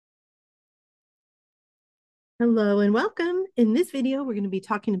Hello and welcome. In this video, we're going to be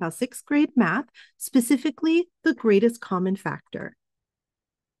talking about sixth grade math, specifically the greatest common factor.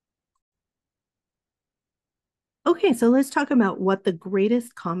 Okay, so let's talk about what the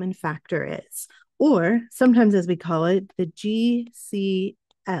greatest common factor is, or sometimes as we call it, the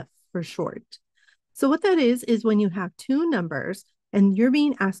GCF for short. So what that is when you have two numbers and you're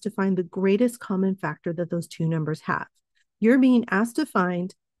being asked to find the greatest common factor that those two numbers have. You're being asked to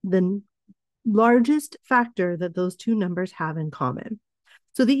find the largest factor that those two numbers have in common.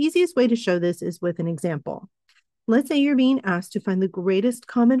 So the easiest way to show this is with an example. Let's say you're being asked to find the greatest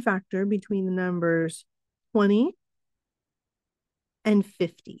common factor between the numbers 20 and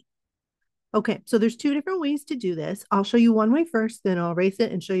 50. Okay, so there's two different ways to do this. I'll show you one way first, then I'll erase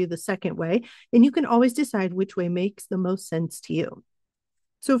it and show you the second way. And you can always decide which way makes the most sense to you.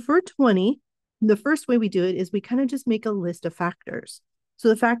 So for 20, the first way we do it is we kind of just make a list of factors. So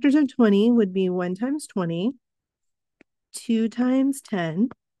the factors of 20 would be 1 times 20, 2 times 10,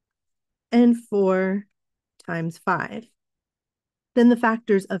 and 4 times 5. Then the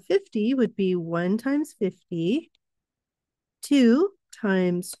factors of 50 would be 1 times 50, 2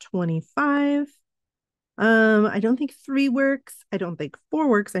 times 25. I don't think 3 works. I don't think 4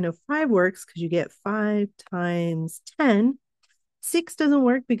 works. I know 5 works because you get 5 times 10. 6 doesn't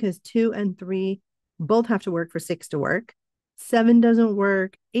work because 2 and 3 both have to work for 6 to work. 7 doesn't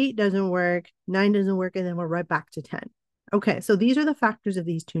work. 8 doesn't work. 9 doesn't work. And then we're right back to 10. Okay, so these are the factors of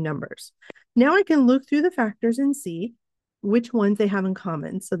these two numbers. Now I can look through the factors and see which ones they have in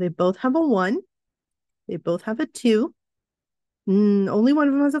common. So they both have a 1. They both have a 2. Only one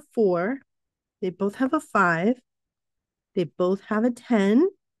of them has a 4. They both have a 5. They both have a 10.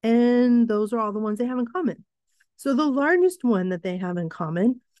 And those are all the ones they have in common. So the largest one that they have in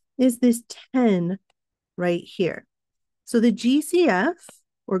common is this 10 right here. So the GCF,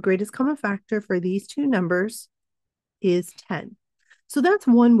 or greatest common factor, for these two numbers is 10. So that's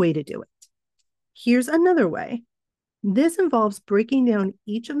one way to do it. Here's another way. This involves breaking down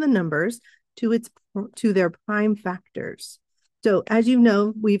each of the numbers to their prime factors. So as you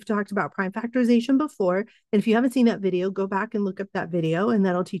know, we've talked about prime factorization before. And if you haven't seen that video, go back and look up that video, and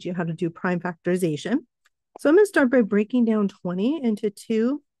that'll teach you how to do prime factorization. So I'm going to start by breaking down 20 into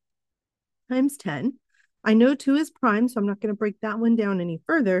 2 times 10. I know 2 is prime, so I'm not going to break that one down any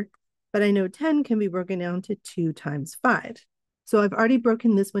further, but I know 10 can be broken down to 2 times 5. So I've already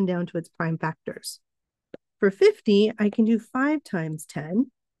broken this one down to its prime factors. For 50, I can do 5 times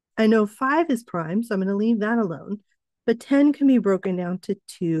 10. I know 5 is prime, so I'm going to leave that alone, but 10 can be broken down to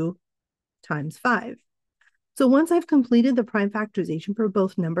 2 times 5. So once I've completed the prime factorization for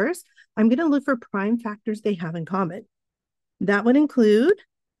both numbers, I'm going to look for prime factors they have in common. That would include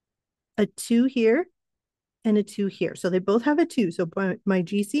a 2 here and a 2 here. So they both have a 2. So my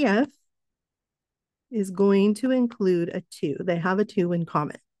GCF is going to include a 2. They have a 2 in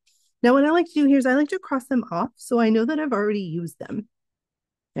common. Now, what I like to do here is I like to cross them off so I know that I've already used them.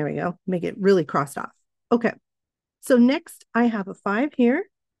 There we go. Make it really crossed off. Okay. So next I have a 5 here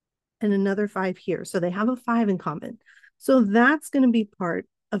and another 5 here. So they have a 5 in common. So that's going to be part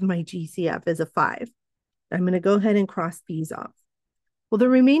of my GCF as a 5. I'm going to go ahead and cross these off. Well, the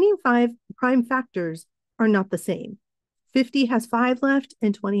remaining 5 prime factors are not the same. 50 has 5 left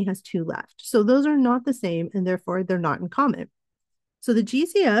and 20 has 2 left. So those are not the same, and therefore they're not in common. So the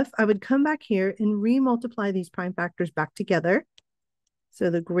GCF, I would come back here and remultiply these prime factors back together.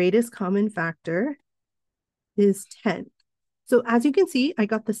 So the greatest common factor is 10. So as you can see, I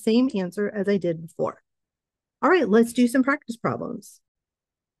got the same answer as I did before. All right, let's do some practice problems.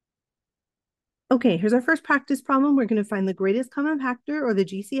 Okay, here's our first practice problem. We're going to find the greatest common factor, or the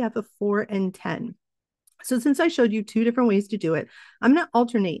GCF, of 4 and 10. So since I showed you two different ways to do it, I'm going to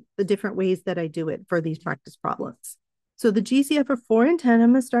alternate the different ways that I do it for these practice problems. So the GCF for 4 and 10, I'm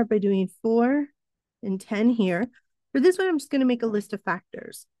going to start by doing 4 and 10 here. For this one, I'm just going to make a list of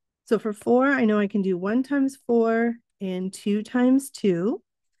factors. So for 4, I know I can do 1 times 4 and 2 times 2.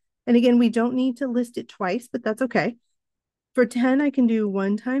 And again, we don't need to list it twice, but that's okay. For 10, I can do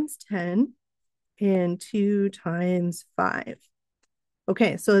 1 times 10 and 2 times 5.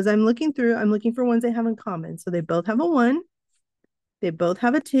 Okay, so as I'm looking through, I'm looking for ones they have in common. So they both have a 1, they both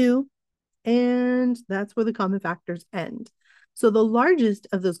have a 2, and that's where the common factors end. So the largest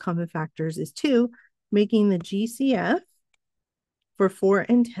of those common factors is 2, making the GCF for 4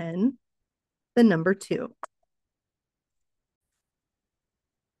 and 10 the number 2.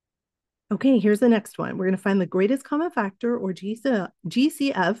 Okay, here's the next one. We're going to find the greatest common factor, or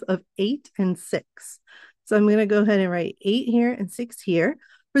GCF, of 8 and 6. So I'm going to go ahead and write 8 here and 6 here.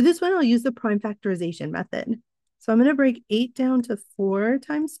 For this one, I'll use the prime factorization method. So I'm going to break 8 down to 4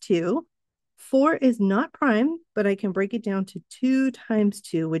 times 2, 4 is not prime, but I can break it down to 2 times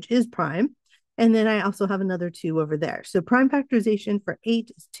 2, which is prime. And then I also have another 2 over there. So prime factorization for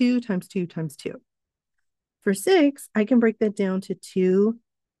 8 is 2 times 2 times 2. For 6, I can break that down to 2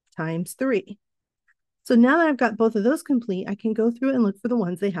 times 3. So now that I've got both of those complete, I can go through and look for the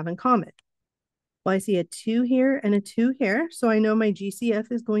ones they have in common. Well, I see a 2 here and a 2 here. So I know my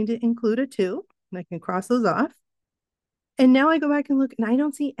GCF is going to include a 2, and I can cross those off. And now I go back and look, and I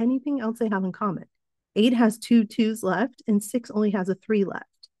don't see anything else they have in common. 8 has 2 2s left, and 6 only has a 3 left.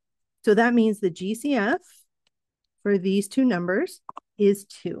 So that means the GCF for these two numbers is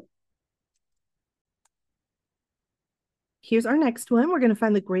 2. Here's our next one. We're going to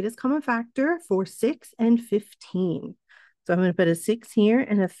find the greatest common factor for 6 and 15. So I'm going to put a 6 here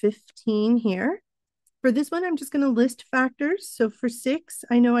and a 15 here. For this one, I'm just going to list factors. So for 6,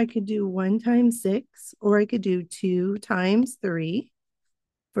 I know I could do 1 times 6, or I could do 2 times 3.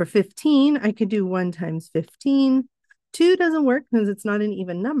 For 15, I could do 1 times 15. 2 doesn't work because it's not an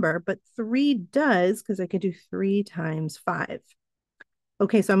even number, but 3 does because I could do 3 times 5.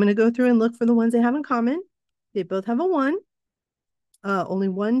 Okay, so I'm going to go through and look for the ones they have in common. They both have a 1. Only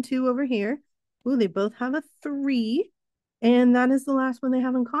 1, 2 over here. Ooh, they both have a 3. And that is the last one they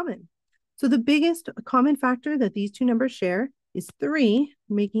have in common. So the biggest common factor that these two numbers share is 3,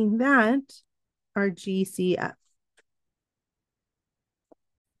 making that our GCF.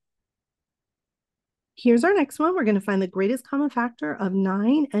 Here's our next one. We're going to find the greatest common factor of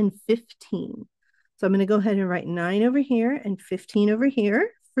 9 and 15. So I'm going to go ahead and write 9 over here and 15 over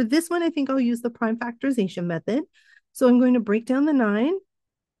here. For this one, I think I'll use the prime factorization method. So I'm going to break down the 9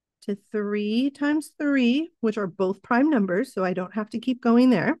 to 3 times 3, which are both prime numbers, so I don't have to keep going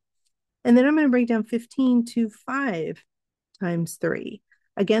there. And then I'm going to break down 15 to 5 times 3.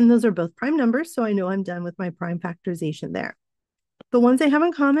 Again, those are both prime numbers, so I know I'm done with my prime factorization there. The ones they have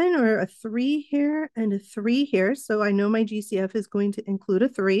in common are a 3 here and a 3 here, so I know my GCF is going to include a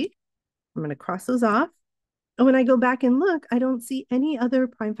 3. I'm going to cross those off. And when I go back and look, I don't see any other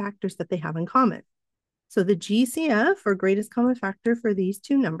prime factors that they have in common. So the GCF, or greatest common factor for these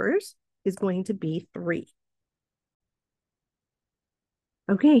two numbers, is going to be 3.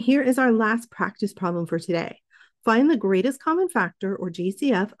 Okay, here is our last practice problem for today. Find the greatest common factor, or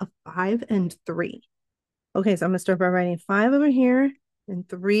GCF, of 5 and 3. Okay, so I'm going to start by writing 5 over here and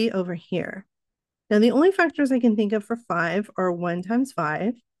 3 over here. Now, the only factors I can think of for 5 are 1 times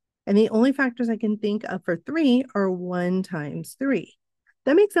 5, and the only factors I can think of for 3 are 1 times 3.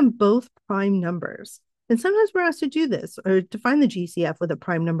 That makes them both prime numbers. And sometimes we're asked to do this, or to find the GCF with a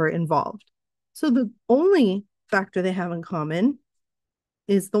prime number involved. So the only factor they have in common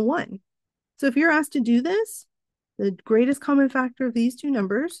is the 1. So if you're asked to do this, the greatest common factor of these two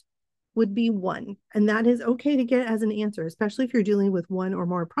numbers would be 1. And that is okay to get as an answer, especially if you're dealing with 1 or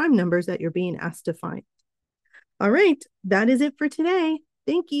more prime numbers that you're being asked to find. All right, that is it for today.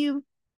 Thank you.